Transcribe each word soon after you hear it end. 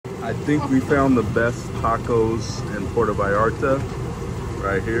I think we found the best tacos in Puerto Vallarta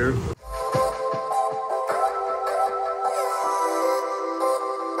right here.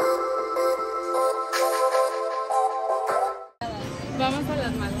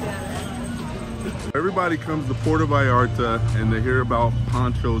 Everybody comes to Puerto Vallarta and they hear about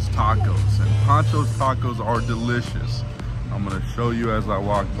Pancho's Tacos, and Pancho's Tacos are delicious. I'm gonna show you as I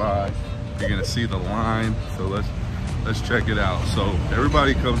walk by. You're gonna see the line, so let's check it out. So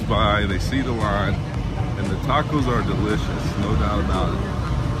everybody comes by, they see the line, and the tacos are delicious, no doubt about it.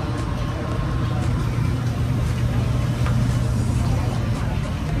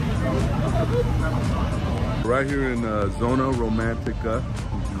 Right here in Zona Romantica,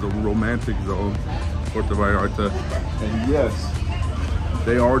 the romantic zone, Puerto Vallarta, and yes,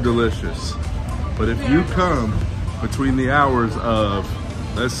 they are delicious. But if you come between the hours of,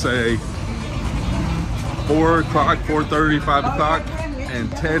 let's say, 4 o'clock, 4:30, 5 o'clock,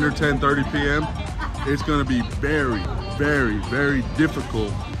 and 10 or 10:30 p.m., it's gonna be very, very, very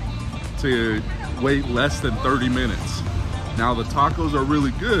difficult to wait less than 30 minutes. Now the tacos are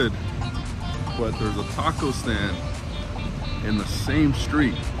really good, but there's a taco stand in the same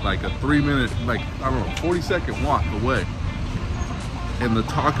street, like a 3-minute, like, I don't know, 40-second walk away. And the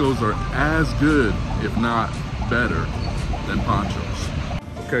tacos are as good, if not better, than Pancho's.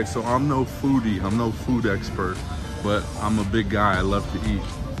 Okay, so I'm no foodie, I'm no food expert, but I'm a big guy, I love to eat.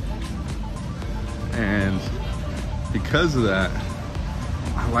 And because of that,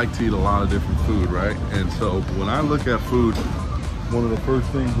 I like to eat a lot of different food, right? And so when I look at food, one of the first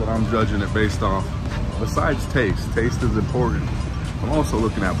things that I'm judging it based off, besides taste is important, I'm also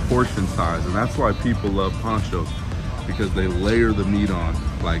looking at portion size, and that's why people love Pancho's, because they layer the meat on,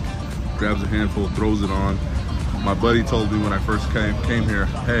 like grabs a handful, throws it on. My buddy told me when I first came here,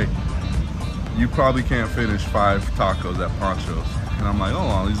 hey, you probably can't finish 5 tacos at Pancho's. And I'm like,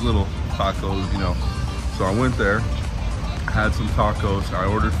 oh, these little tacos, you know. So I went there, had some tacos, I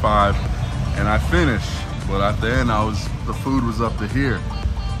ordered 5, and I finished. But at the end, the food was up to here.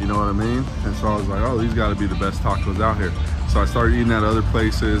 You know what I mean? And so I was like, oh, these gotta be the best tacos out here. So I started eating at other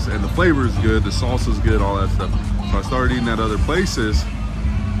places, and the flavor is good, the salsa's good, all that stuff. So I started eating at other places,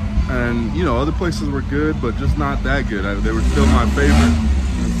 and you know, other places were good, but just not that good. They were still my favorite.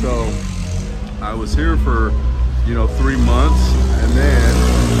 And so I was here for, you know, 3 months, and then,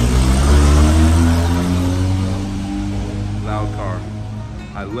 loud car,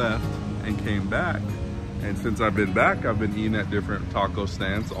 I left and came back. And since I've been back, I've been eating at different taco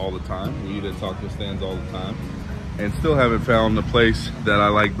stands all the time. We eat at taco stands all the time, and still haven't found the place that I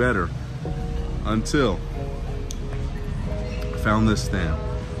like better, until I found this stand.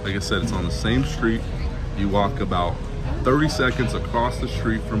 Like I said, it's on the same street. You walk about 30 seconds across the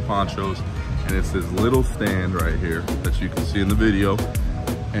street from Pancho's, and it's this little stand right here that you can see in the video.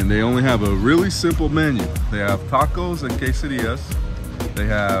 And they only have a really simple menu. They have tacos and quesadillas. They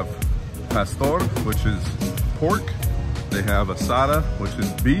have pastor, which is pork. They have asada, which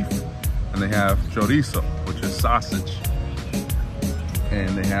is beef. And they have chorizo, which is sausage.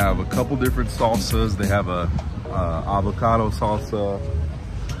 And they have a couple different salsas. They have a avocado salsa.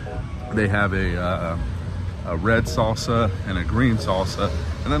 They have a red salsa and a green salsa.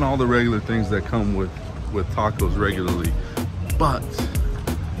 And then all the regular things that come with tacos regularly. But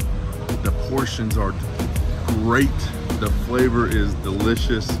the portions are great. The flavor is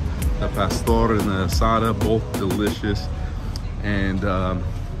delicious. The pastor and the asada, both delicious. And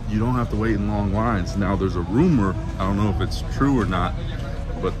you don't have to wait in long lines. Now there's a rumor, I don't know if it's true or not,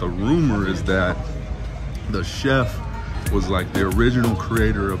 but the rumor is that the chef was like the original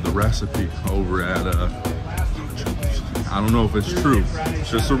creator of the recipe over at, I don't know if it's true. It's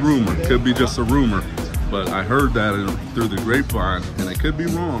just a rumor, could be just a rumor. But I heard that through the grapevine, and I could be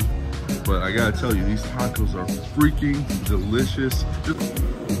wrong. But I gotta tell you, these tacos are freaking delicious.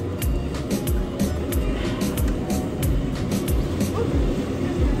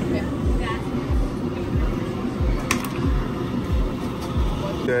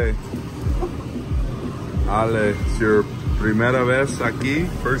 Okay. Ale, it's your primera vez aquí?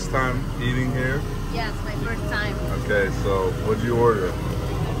 First time eating here? Yes, my first time. Okay, so what'd you order?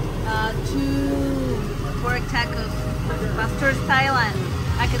 2 pork tacos, pastor style, and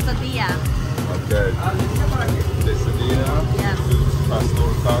a quesadilla. Okay. Quesadilla? Yes.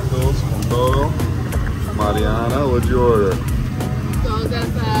 Pastor tacos con todo. Mariana, what'd you order? 2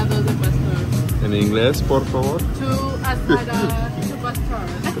 asados de pastor. En inglés, por favor. 2 asadas de pastor.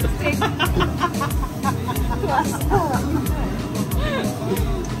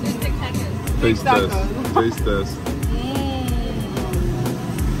 Taste test. Taste test.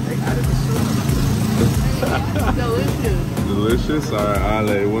 Delicious. delicious? All right,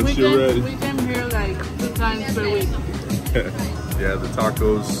 Ale, once you're ready. We came here like 2 times per week. Yeah, the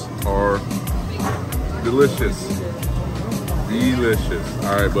tacos are delicious. Delicious.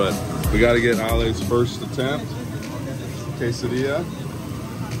 All right, but we got to get Ale's first attempt. Quesadilla.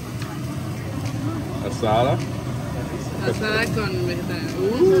 Asada. Asada con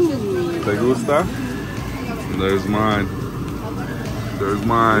vegetariano. ¿Te gusta? There's mine. There's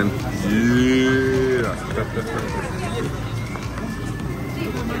mine. Yeah.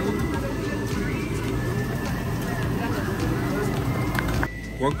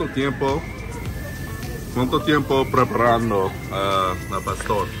 ¿Cuánto tiempo preparando la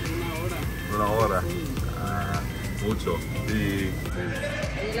pastor? 1 hora. Mucho. ¿Y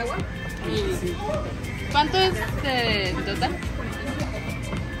el agua? Sí. ¿Cuánto es total?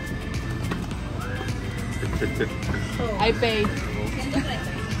 I pay.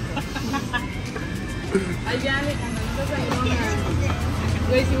 Allá, Alejandro,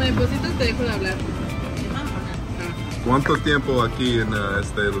 güey, si me depositas te dejo de hablar. ¿Cuánto tiempo aquí en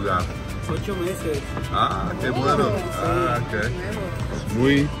este lugar? 8 meses. Ah, qué bueno. Ah, okay.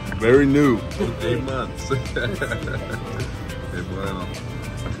 Muy, very new. 8 months. Qué bueno.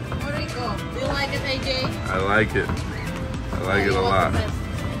 Muy rico. Do you like it, AJ? I like it. I like it a lot.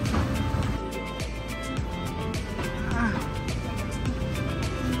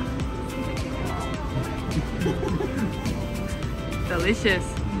 Delicious.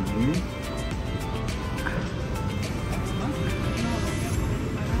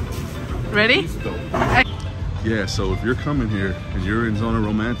 Ready? Yeah, so if you're coming here and you're in Zona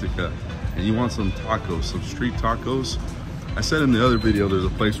Romantica and you want some tacos, some street tacos, I said in the other video there's a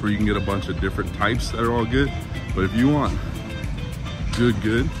place where you can get a bunch of different types that are all good, but if you want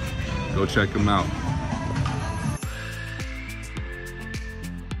good, go check them out.